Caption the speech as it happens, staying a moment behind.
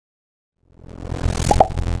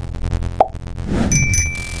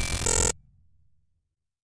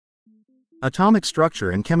Atomic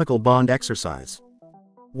structure and chemical bond exercise.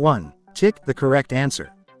 1. Tick the correct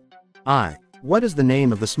answer. I. What is the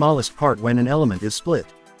name of the smallest part when an element is split?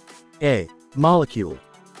 A. Molecule.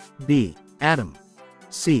 B. Atom.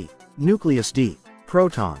 C. Nucleus. D.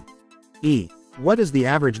 Proton. E. What is the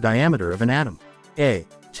average diameter of an atom? A.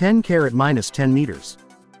 10 ⁻⁻ 10 meters.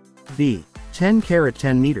 B. 10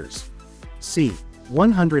 ⁻10 meters. C.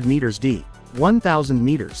 100 meters. D. 1000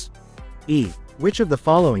 meters. E. Which of the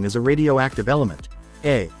following is a radioactive element?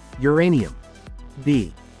 A. Uranium.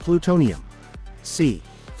 B. Plutonium. C.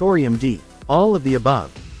 Thorium. D. All of the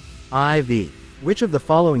above. IV. Which of the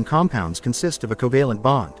following compounds consist of a covalent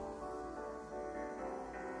bond?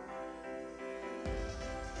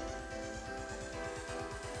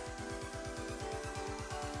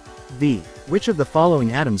 V. Which of the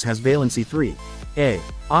following atoms has valency 3? A.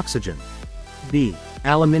 Oxygen. B.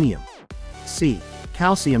 Aluminium. C.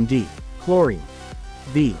 Calcium. D. Chlorine.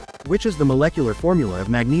 B. Which is the molecular formula of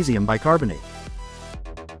magnesium bicarbonate?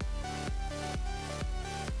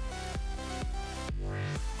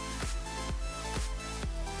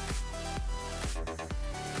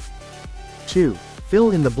 Two.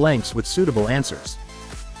 Fill in the blanks with suitable answers.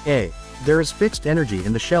 A. There is fixed energy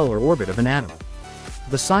in the shell or orbit of an atom.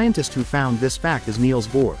 The scientist who found this fact is Niels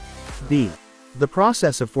Bohr. B. The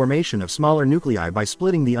process of formation of smaller nuclei by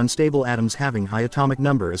splitting the unstable atoms having high atomic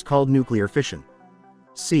number is called nuclear fission.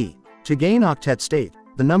 C. To gain octet state,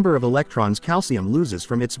 the number of electrons calcium loses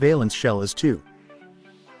from its valence shell is 2.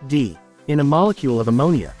 D. In a molecule of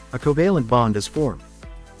ammonia, a covalent bond is formed.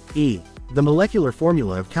 E. The molecular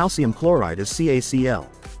formula of calcium chloride is CaCl.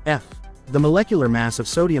 F. The molecular mass of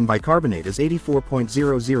sodium bicarbonate is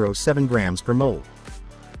 84.007 grams per mole.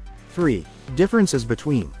 3. Differences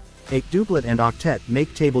between a duplet and octet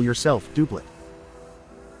make table yourself duplet.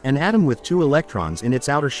 An atom with 2 electrons in its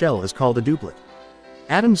outer shell is called a duplet.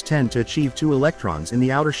 Atoms tend to achieve 2 electrons in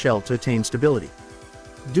the outer shell to attain stability.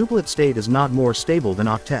 Duplet state is not more stable than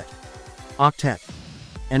octet. Octet.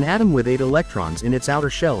 An atom with 8 electrons in its outer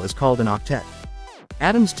shell is called an octet.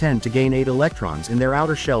 Atoms tend to gain 8 electrons in their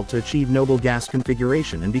outer shell to achieve noble gas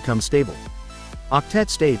configuration and become stable. Octet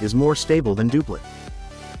state is more stable than duplet.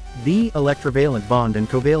 The electrovalent bond and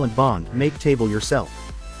covalent bond make table yourself.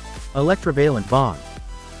 Electrovalent bond.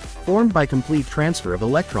 Formed by complete transfer of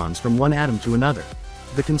electrons from one atom to another.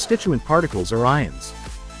 The constituent particles are ions.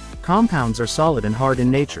 Compounds are solid and hard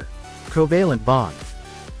in nature. Covalent bond.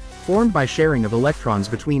 Formed by sharing of electrons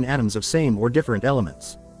between atoms of same or different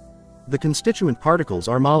elements. The constituent particles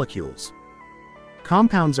are molecules.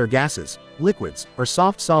 Compounds are gases, liquids, or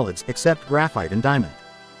soft solids except graphite and diamond.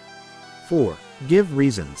 4. Give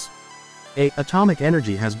reasons. A. Atomic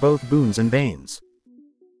energy has both boons and banes.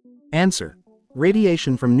 Answer.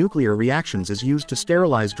 Radiation from nuclear reactions is used to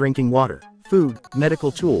sterilize drinking water, food,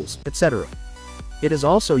 medical tools, etc. It is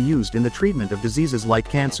also used in the treatment of diseases like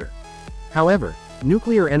cancer. However,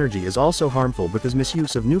 nuclear energy is also harmful because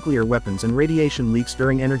misuse of nuclear weapons and radiation leaks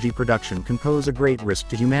during energy production can pose a great risk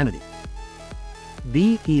to humanity.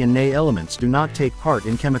 B. E and Na elements do not take part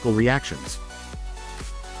in chemical reactions.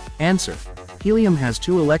 Answer. Helium has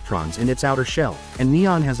 2 electrons in its outer shell, and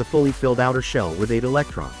neon has a fully filled outer shell with 8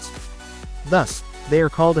 electrons. Thus, they are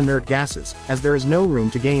called inert gases, as there is no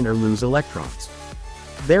room to gain or lose electrons.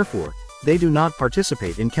 Therefore, they do not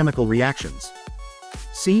participate in chemical reactions.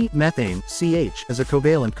 C. Methane, CH, is a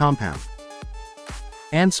covalent compound.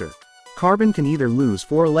 Answer. Carbon can either lose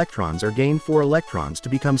 4 electrons or gain 4 electrons to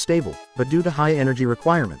become stable, but due to high energy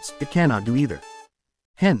requirements, it cannot do either.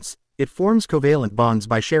 Hence, it forms covalent bonds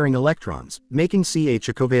by sharing electrons, making CH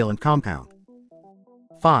a covalent compound.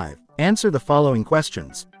 5. Answer the following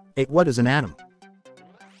questions. A. What is an atom?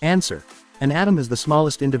 Answer. An atom is the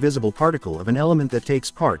smallest indivisible particle of an element that takes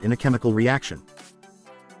part in a chemical reaction.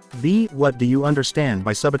 B. What do you understand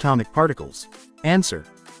by subatomic particles? Answer.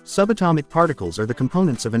 Subatomic particles are the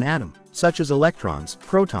components of an atom, such as electrons,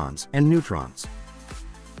 protons, and neutrons.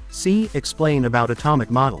 C. Explain about atomic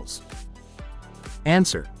models.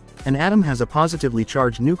 Answer. An atom has a positively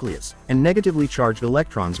charged nucleus, and negatively charged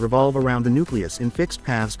electrons revolve around the nucleus in fixed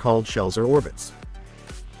paths called shells or orbits.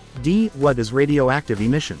 D. What is radioactive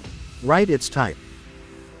emission? Write its type.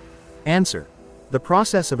 Answer. The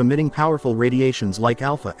process of emitting powerful radiations like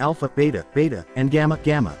alpha, alpha, beta, beta, and gamma,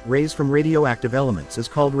 gamma, rays from radioactive elements is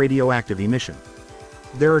called radioactive emission.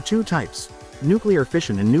 There are 2 types, nuclear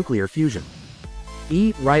fission and nuclear fusion.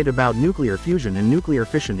 E. Write about nuclear fusion and nuclear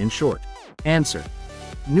fission in short. Answer.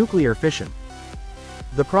 Nuclear fission.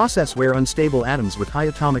 The process where unstable atoms with high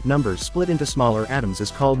atomic numbers split into smaller atoms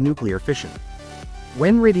is called nuclear fission.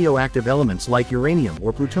 When radioactive elements like uranium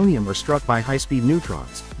or plutonium are struck by high-speed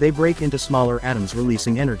neutrons, they break into smaller atoms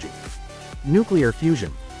releasing energy. Nuclear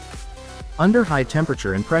fusion. Under high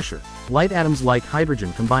temperature and pressure, light atoms like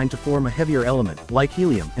hydrogen combine to form a heavier element, like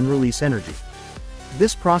helium, and release energy.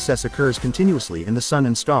 This process occurs continuously in the Sun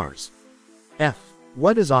and stars. F.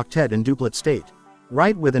 What is octet and duplet state?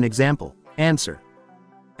 Write with an example. Answer.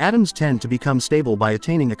 Atoms tend to become stable by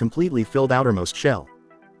attaining a completely filled outermost shell.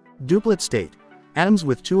 Duplet state. Atoms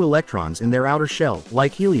with 2 electrons in their outer shell,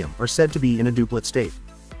 like helium, are said to be in a duplet state.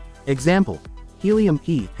 Example. Helium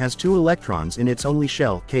He has 2 electrons in its only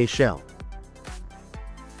shell, K shell.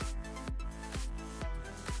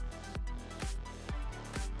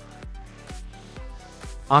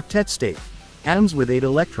 Octet state. Atoms with 8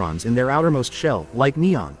 electrons in their outermost shell, like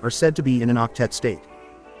neon, are said to be in an octet state.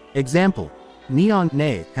 Example. Neon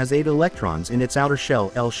Ne has 8 electrons in its outer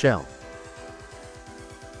shell, L shell.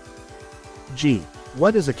 G.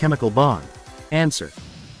 What is a chemical bond? Answer.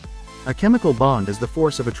 A chemical bond is the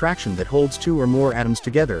force of attraction that holds 2 or more atoms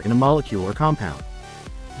together in a molecule or compound.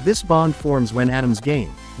 This bond forms when atoms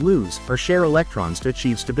gain, lose, or share electrons to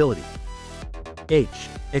achieve stability. H.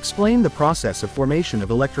 Explain the process of formation of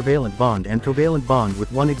electrovalent bond and covalent bond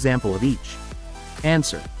with one example of each.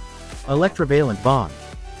 Answer. Electrovalent bond.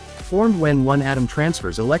 Formed when one atom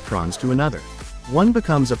transfers electrons to another. One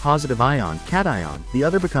becomes a positive ion, cation, the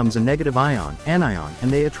other becomes a negative ion, anion,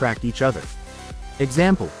 and they attract each other.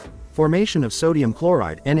 Example. Formation of sodium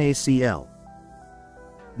chloride, NaCl.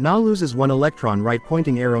 Na loses 1 electron, right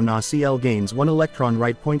pointing arrow Na. Cl gains 1 electron,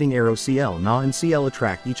 right pointing arrow Cl. Na and Cl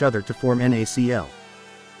attract each other to form NaCl.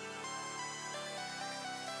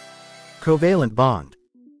 Covalent bond.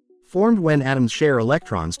 Formed when atoms share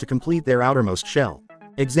electrons to complete their outermost shell.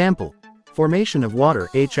 Example. Formation of water,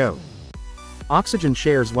 HO. Oxygen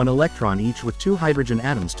shares 1 electron each with 2 hydrogen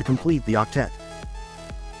atoms to complete the octet.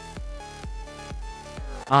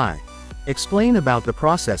 I. Explain about the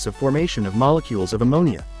process of formation of molecules of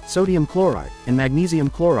ammonia, sodium chloride, and magnesium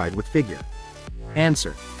chloride with figure.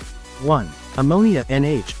 Answer. 1. Ammonia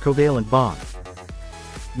NH covalent bond.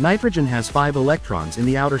 Nitrogen has 5 electrons in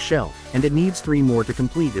the outer shell, and it needs 3 more to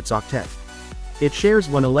complete its octet. It shares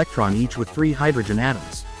 1 electron each with 3 hydrogen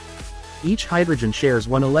atoms. Each hydrogen shares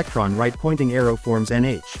 1 electron, right pointing arrow forms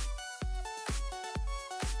NH.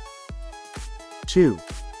 2.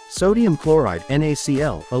 Sodium chloride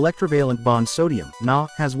NaCl electrovalent bond sodium Na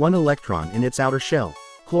has 1 electron in its outer shell,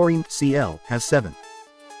 chlorine Cl has 7.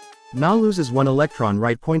 Na loses 1 electron,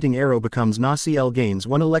 right pointing arrow becomes Na. Cl gains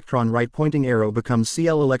 1 electron, right pointing arrow becomes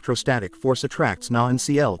Cl. Electrostatic force attracts Na and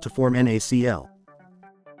Cl to form NaCl.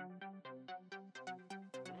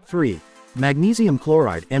 3. Magnesium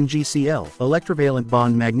chloride MgCl electrovalent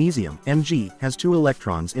bond magnesium Mg has 2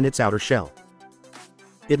 electrons in its outer shell.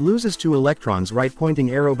 It loses 2 electrons, right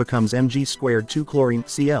pointing arrow becomes Mg squared 2 chlorine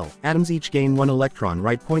Cl. Atoms each gain 1 electron,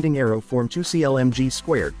 right pointing arrow form 2 Cl Mg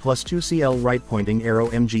squared plus 2 Cl right pointing arrow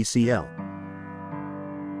MgCl.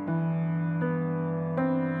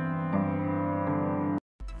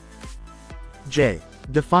 J.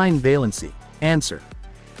 Define valency. Answer.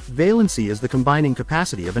 Valency is the combining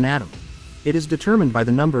capacity of an atom. It is determined by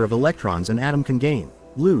the number of electrons an atom can gain,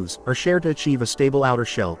 lose, or share to achieve a stable outer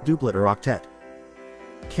shell, duplet or octet.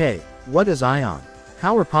 K. What is ion?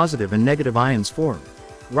 How are positive and negative ions formed?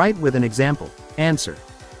 Write with an example. Answer.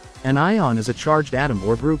 An ion is a charged atom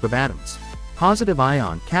or group of atoms. Positive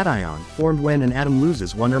ion, cation, formed when an atom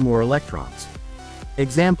loses 1 or more electrons.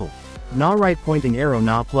 Example. Na right pointing arrow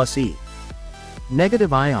Na plus E.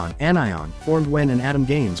 Negative ion, anion, formed when an atom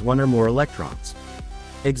gains 1 or more electrons.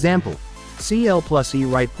 Example. Cl plus E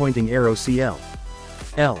right pointing arrow Cl.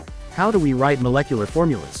 L. How do we write molecular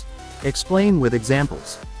formulas? Explain with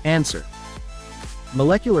examples. Answer.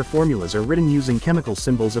 Molecular formulas are written using chemical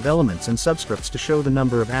symbols of elements and subscripts to show the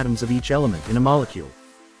number of atoms of each element in a molecule.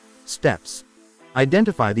 Steps.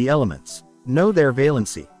 Identify the elements. Know their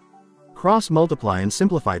valency. Cross-multiply and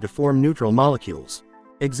simplify to form neutral molecules.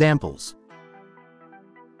 Examples.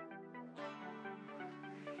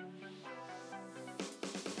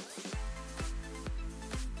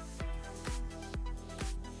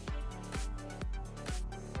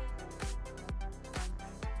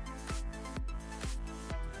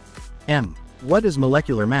 M. What is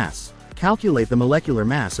molecular mass? Calculate the molecular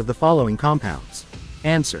mass of the following compounds.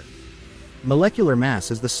 Answer. Molecular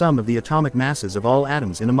mass is the sum of the atomic masses of all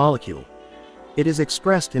atoms in a molecule. It is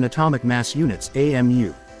expressed in atomic mass units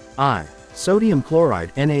AMU. I. Sodium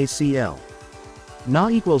chloride NaCl. Na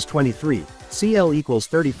equals 23, Cl equals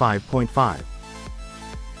 35.5.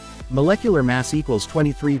 Molecular mass equals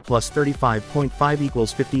 23 plus 35.5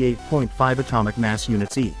 equals 58.5 atomic mass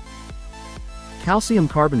units E. Calcium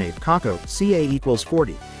carbonate CaCO, Ca equals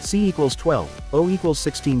 40. C equals 12, O equals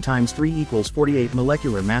 16 times 3 equals 48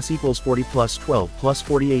 molecular mass equals 40 plus 12 plus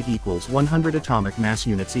 48 equals 100 atomic mass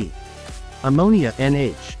units E. Ammonia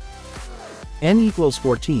NH. N equals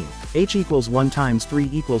 14, H equals 1 times 3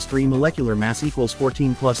 equals 3 molecular mass equals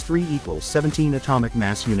 14 plus 3 equals 17 atomic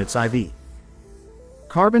mass units IV.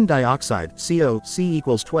 Carbon dioxide, CO, C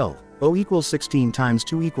equals 12, O equals 16 times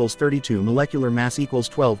 2 equals 32 molecular mass equals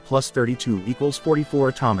 12 plus 32 equals 44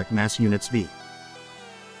 atomic mass units V.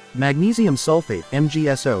 Magnesium sulfate,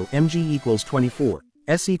 MgSO, Mg equals 24,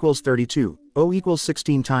 S equals 32, O equals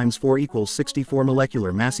 16 times 4 equals 64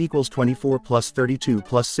 molecular mass equals 24 plus 32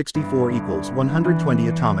 plus 64 equals 120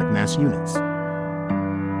 atomic mass units.